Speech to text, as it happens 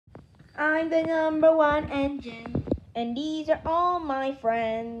I'm the #1 engine, and these are all my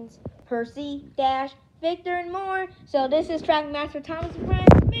friends. Percy, Dash, Victor, and more. So this is Trackmaster Thomas and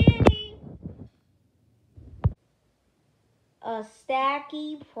friends, Manny. A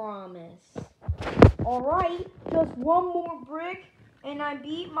Stacky promise. Alright, just one more brick, and I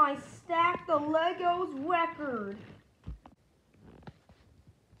beat my Stack the Legos record.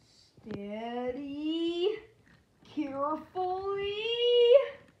 Steady, carefully,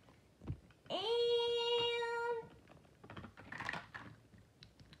 and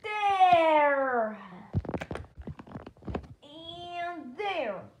there. And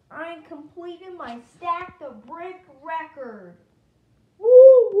there. I completed my Stack the Brick record. Woo,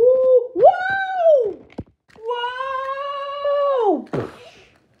 woo, whoa! Whoa!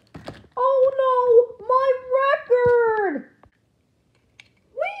 Oh no, my record!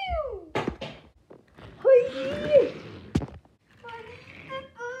 Woo! Hey!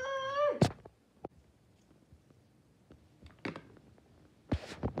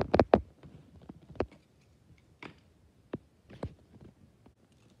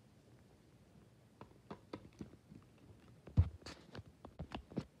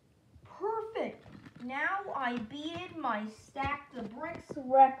 Perfect. Now I beat my Stack the Bricks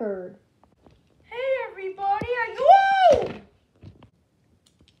record. Hey everybody! Whoa!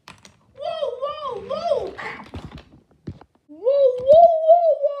 Whoa! Whoa! Whoa! Whoa! Whoa! Whoa!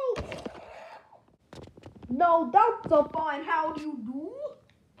 Whoa! No, that's a fine. How do you do?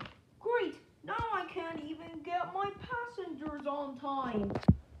 Great. Now I can't even get my passengers on time.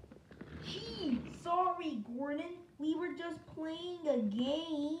 Gee, sorry, Gordon. We were just playing a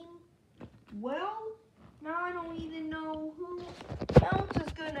game. Well, now I don't even know who else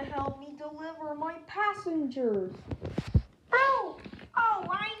is going to help me deliver my passengers. Oh,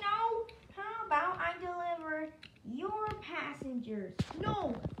 I know. How about I deliver your passengers?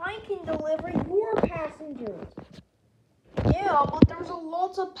 No, I can deliver your passengers. Yeah, but there's a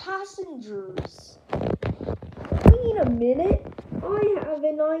lot of passengers. Wait a minute. I have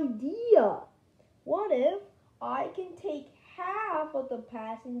an idea. What if I can take half of the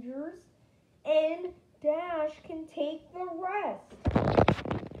passengers and Dash can take the rest?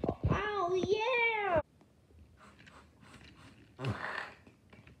 Oh, yeah!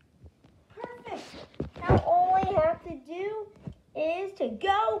 Perfect. Now all I have to do is to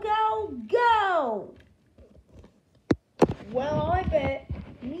go, go, go! Well, I bet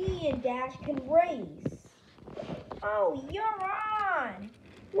me and Dash can race. Oh, you're on!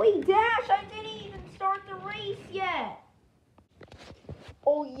 Wait, Dash, I didn't even start the race yet.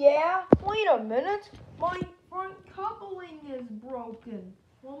 Oh, yeah? Wait a minute. My front coupling is broken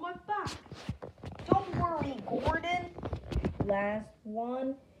on my back. Don't worry, Gordon. Last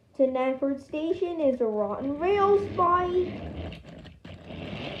one to Nagford Station is a rotten rail spike.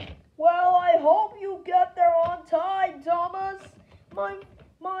 Well, I hope you get there on time, Thomas.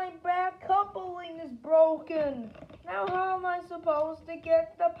 My back coupling is broken. Now how am I supposed to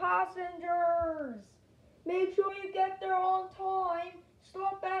get the passengers? Make sure you get there on time.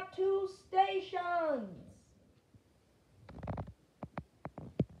 Stop at 2 stations.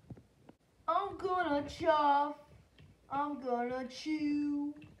 I'm gonna chuff. I'm gonna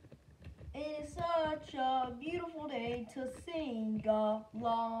chew. It is such a beautiful day to sing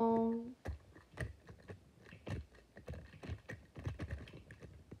along.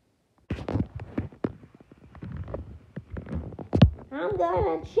 I'm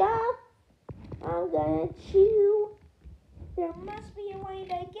gonna chuff. I'm gonna chew. There must be a way to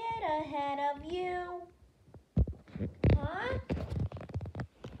get ahead of you. Huh?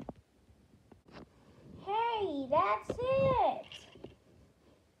 Hey, that's it.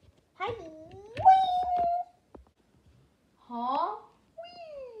 Hi. Wing. Huh?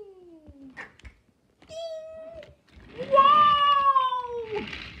 Wing. Ding. Wow.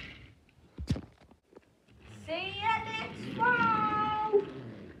 See ya next fall.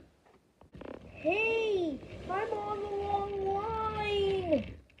 Hey, I'm on the wrong line.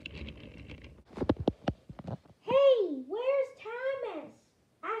 Hey, where's Thomas?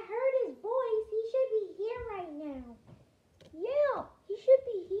 I heard his voice. He should be here right now. Yeah, he should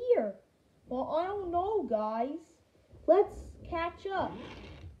be here. Well, I don't know, guys. Let's catch up.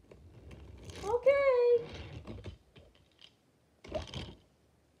 Okay.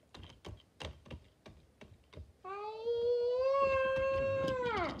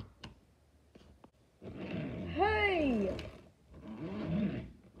 Hey!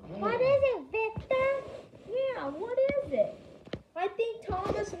 What is it, Victor? Yeah, what is it? I think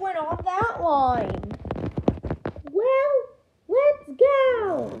Thomas went on that line. Well, let's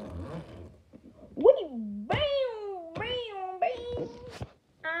go. Wait, bam, bam, bam.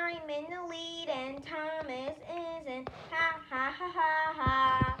 I I'm in the lead and Thomas isn't. Ha ha ha ha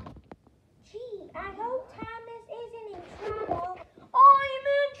ha. Gee, I hope Thomas isn't in trouble. I'm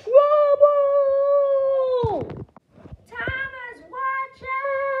in trouble! Thomas, watch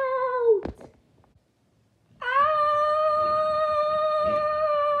out! Ah!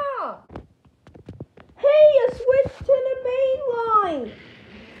 Hey, you switched to the main line!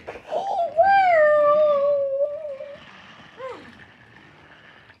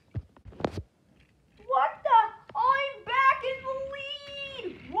 What the? I'm back in the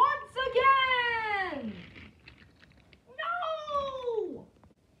lead! Once again! No!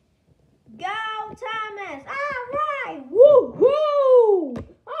 Go, Thomas! All right! Woohoo!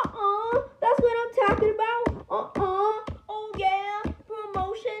 That's what I'm talking about. Oh yeah,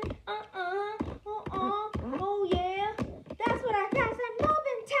 promotion. Oh yeah. That's what I got. Some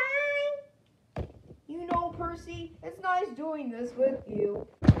moving time. You know, Percy, it's nice doing this with you.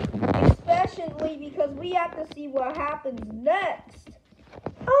 Especially because we have to see what happens next.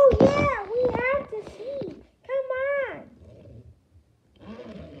 Oh yeah, we have to see. Come on.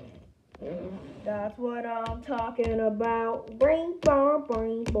 That's what I'm talking about. Brain bomb,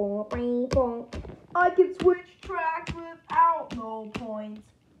 brain bomb, brain bomb. I can switch tracks without no points.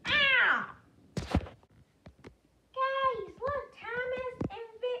 Ah! Guys, look, Thomas and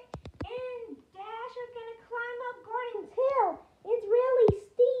Dash are gonna climb up Gordon's hill. It's really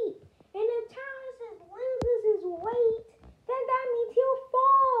steep. And if Thomas loses his weight, then that means he'll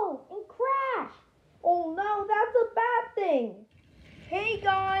fall and crash. Oh no, that's a bad thing. Hey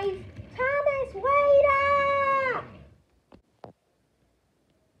guys. Thomas, wait up!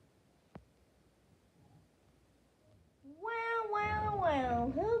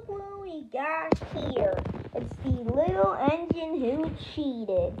 Well, who will we got here? It's the little engine who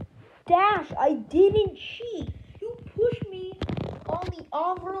cheated. Dash, I didn't cheat. You pushed me on the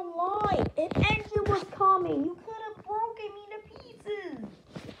other line. An engine was coming. You could have broken me to pieces.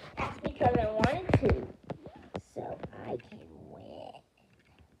 That's because I wanted to. So I can win.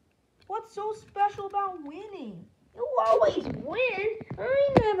 What's so special about winning? You always win. I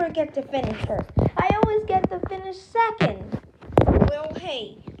never get to finish first. I always get to finish second. Well,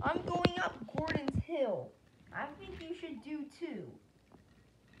 hey, I'm going up Gordon's hill. I think you should do too.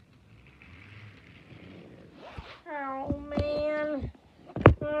 Oh, man.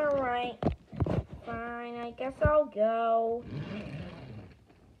 All right. Fine, I guess I'll go.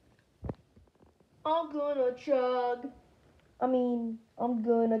 I'm gonna chug. I'm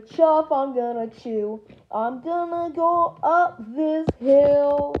gonna chuff, I'm gonna chew. I'm gonna go up this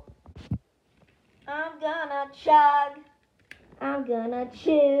hill. I'm gonna chug. I'm gonna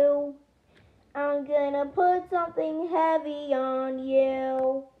chew. I'm gonna put something heavy on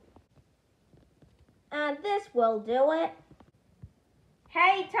you. And this will do it.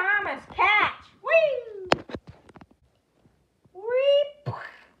 Hey, Thomas, catch! Whee! Whee!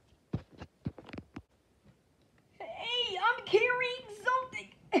 Hey, I'm carrying something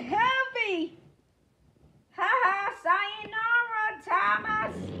heavy. Ha-ha, sayonara,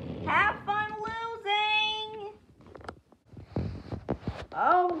 Thomas. Have fun losing.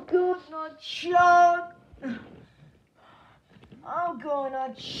 I'm gonna chug. I'm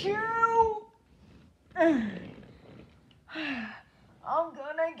gonna chew. I'm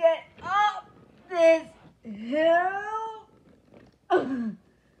gonna get up this hill.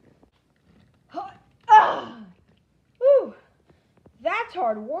 Whew, that's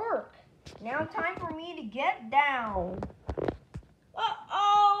hard work. Now time for me to get down.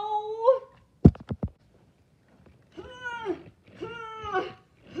 Uh-oh.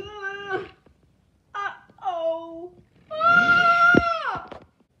 Uh-oh. Ah!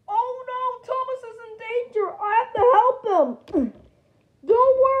 Oh no, Thomas is in danger. I have to help him.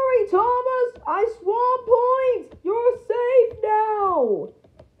 Don't worry, Thomas. I swam points. You're safe now.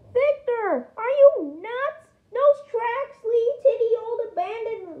 Victor, are you nuts? Those tracks lead to the old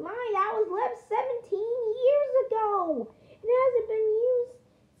abandoned mine that was left 17 years ago. It hasn't been used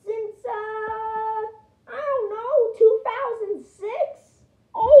since, I don't know, 2006?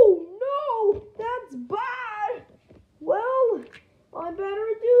 Oh no, that's bad. Well, I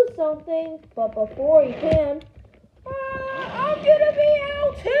better do something. But before you can, I'm gonna be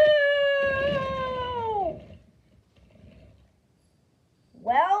out too.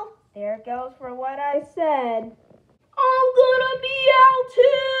 Well, there goes for what I said. I'm gonna be out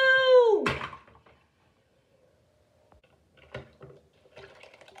too.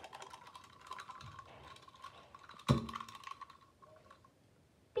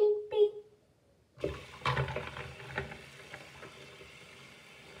 Beep, beep.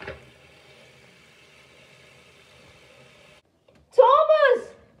 Thomas,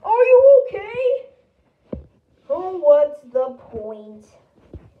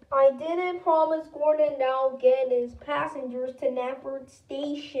 I didn't promise Gordon that I'll get his passengers to Nafford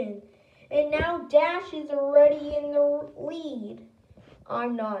Station. And now Dash is already in the lead.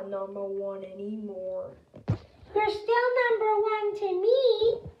 I'm not number one anymore. You're still number one to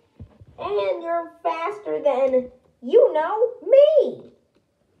me. And you're faster than, me.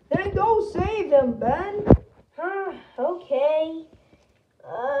 Then go save them, Ben. Okay.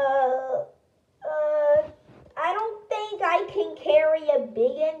 I don't think I can carry a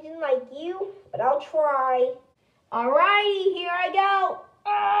big engine like you, but I'll try. Alrighty, here I go.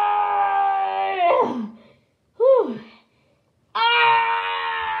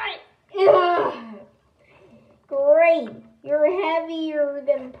 Great. You're heavier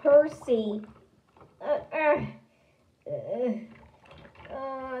than Percy.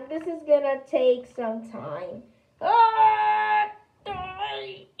 This is gonna take some time.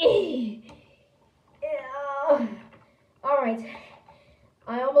 Alright.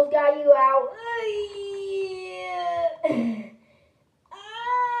 I almost got you out.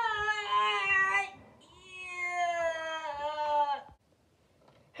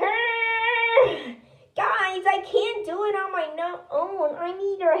 Guys, I can't do it on my own. I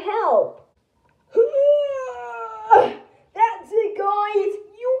need your help. That's it, guys.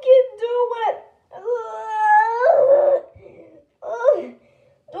 You can do it.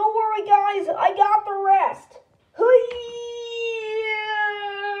 Don't worry, guys. I got the rest.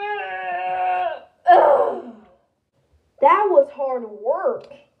 That was hard work.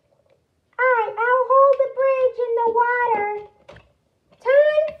 Alright, I'll hold the bridge in the water.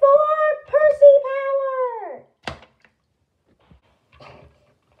 Time for Percy power!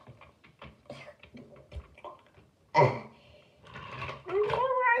 It's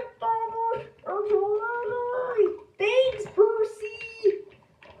alright, Thomas. It's alright. Thanks, Percy.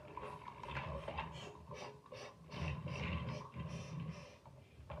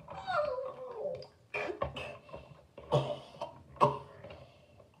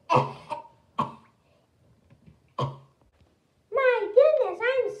 My goodness,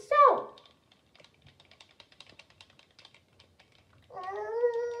 I'm soaked.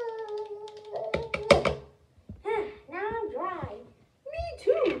 Now I'm dry. Me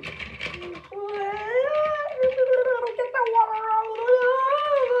too. Get the water out.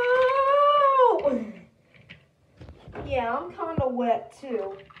 Yeah, I'm kind of wet too.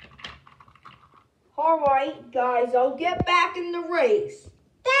 All right, guys, I'll get back in the race.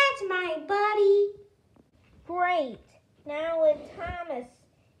 That's my buddy. Great. Now with Thomas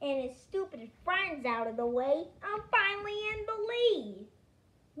and his stupid friends out of the way, I'm finally in the lead.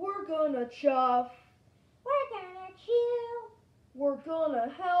 We're gonna chuff. We're gonna chew. We're gonna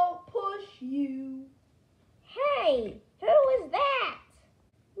help push you. Hey, who is that?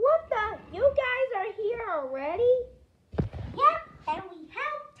 What the? You guys are here already? Yep, and we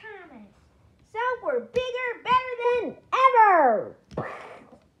helped Thomas. So we're bigger, better than ever.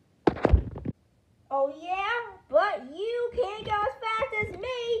 Oh yeah? But you can't go as fast as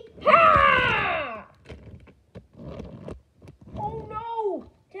me. Ha! Oh no!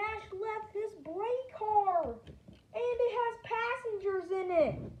 Dash left his brake car. And it has passengers in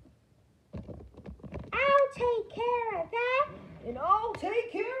it. I'll take care of that. And I'll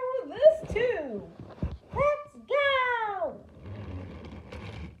take care of this too. Let's go.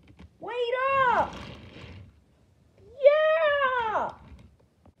 Wait up! Yeah!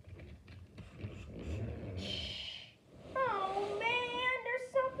 Oh man, there's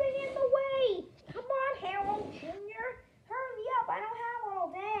something in the way. Come on, Harold Jr. Hurry up, I don't have all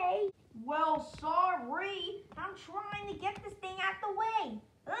day. Well, sorry. I'm trying to get this thing out the way.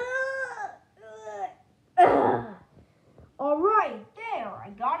 All right, there. I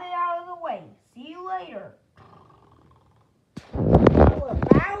got it out of the way. See you later. Well,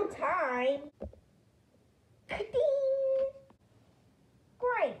 about time.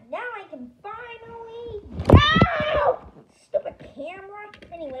 Great, now I can finally go! Stupid camera.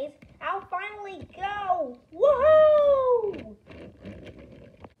 Anyways, I'll finally go. Woohoo!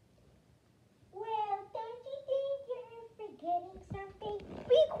 Well, don't you think you're forgetting something?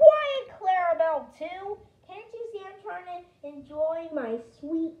 Be quiet, Clarabelle, too. Can't you see I'm trying to enjoy my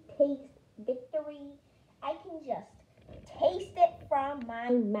sweet taste victory? I can just taste it from my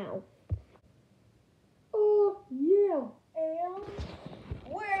mouth. Oh, yeah. And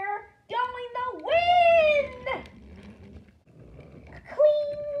we're going to win!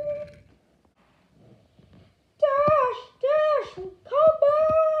 Clean! Dash, come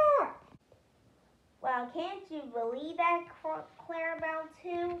back! Well, can't you believe that, Clarabelle,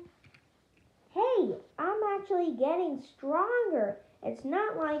 too? Hey, I'm actually getting stronger. It's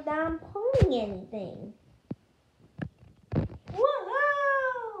not like I'm pulling anything.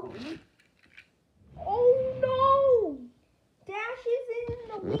 Woohoo! Oh no! Dash is in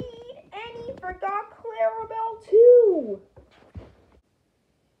the lead and he forgot Clarabelle too.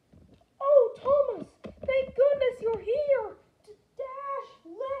 Oh, Thomas, thank goodness you're here. Dash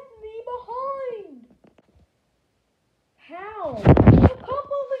left me behind. How? The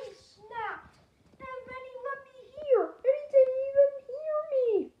coupling snapped and then he left me here and he didn't even hear me.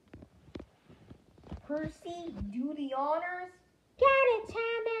 Percy, do the honors. Got it,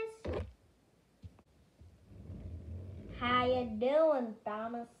 Thomas. How you doing,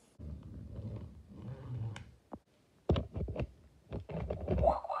 Thomas?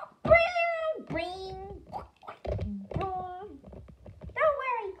 Don't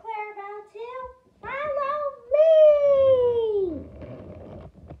worry, Clarabelle, too. Follow me.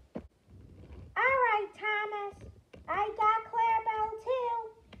 All right, Thomas. I got Clarabelle, too.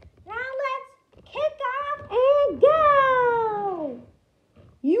 Now let's kick off and go.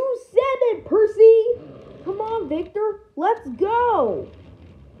 You said it, Percy. Come on, Victor. Let's go.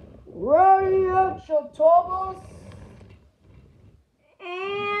 Ready at you, Thomas.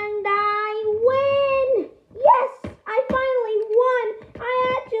 And I win! Yes, I finally won! I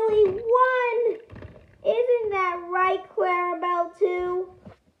actually won! Isn't that right, Clarabelle 2?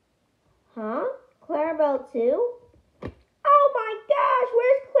 Huh? Clarabelle 2? Oh my gosh,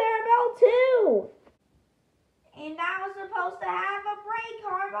 where's Clarabelle 2? And I was supposed to have a brake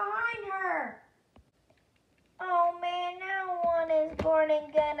car behind her. Oh man, now what is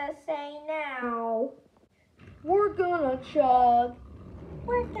Gordon gonna say now? We're gonna chug.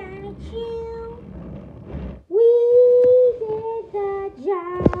 We're gonna chew. We did the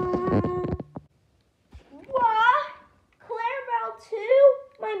job. What? Clarabelle 2?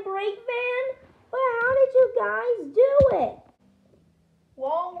 My brake van? But how did you guys do it?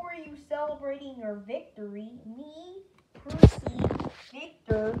 While were you celebrating your victory, me, Percy,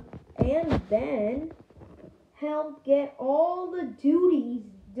 Victor, and Ben helped get all the duties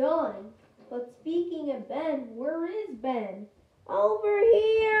done. But speaking of Ben, where is Ben? Over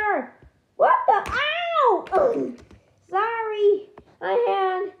here. What the? Ow! Sorry. I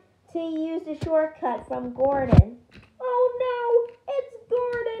had to use the shortcut from Gordon. Oh no, it's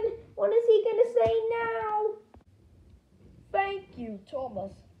Gordon. What is he going to say now? Thank you,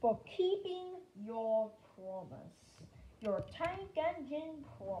 Thomas, for keeping your promise. Your tank engine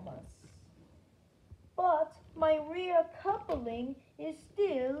promise. But my rear coupling is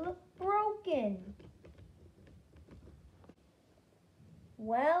still broken.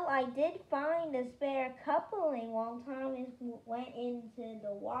 Well, I did find a spare coupling while Thomas went into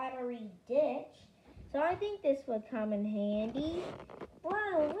the watery ditch. So I think this would come in handy.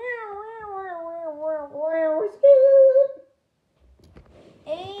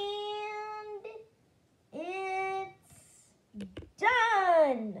 And it's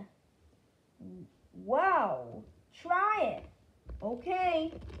done. Wow, try it.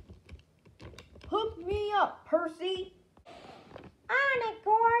 Okay. Hook me up, Percy. On it,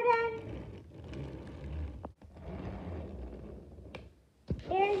 Gordon.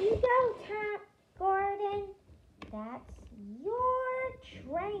 There you go, Gordon. That's your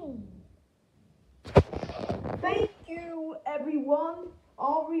train. Thank you, everyone.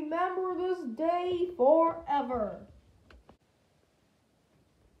 I'll remember this day forever.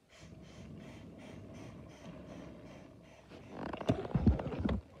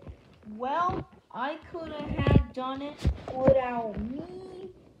 Well, I couldn't have done it without me.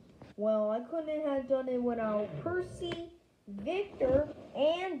 Well, I couldn't have done it without Percy, Victor,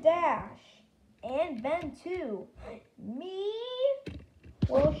 and Dash. And Ben too. Me?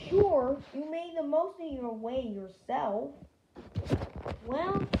 Well, sure, you made the most of your way yourself.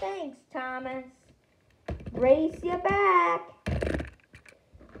 Well, thanks, Thomas. Race you back.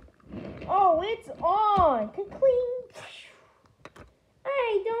 Oh, it's on. Clean.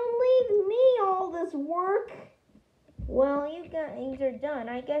 Hey, don't leave me all this work. Well, you guys are done.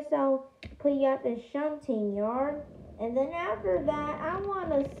 I guess I'll put you at the shunting yard. And then after that, I want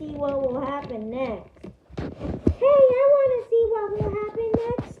to see what will happen next. Hey, I want to see what will happen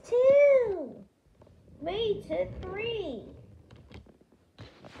next, too.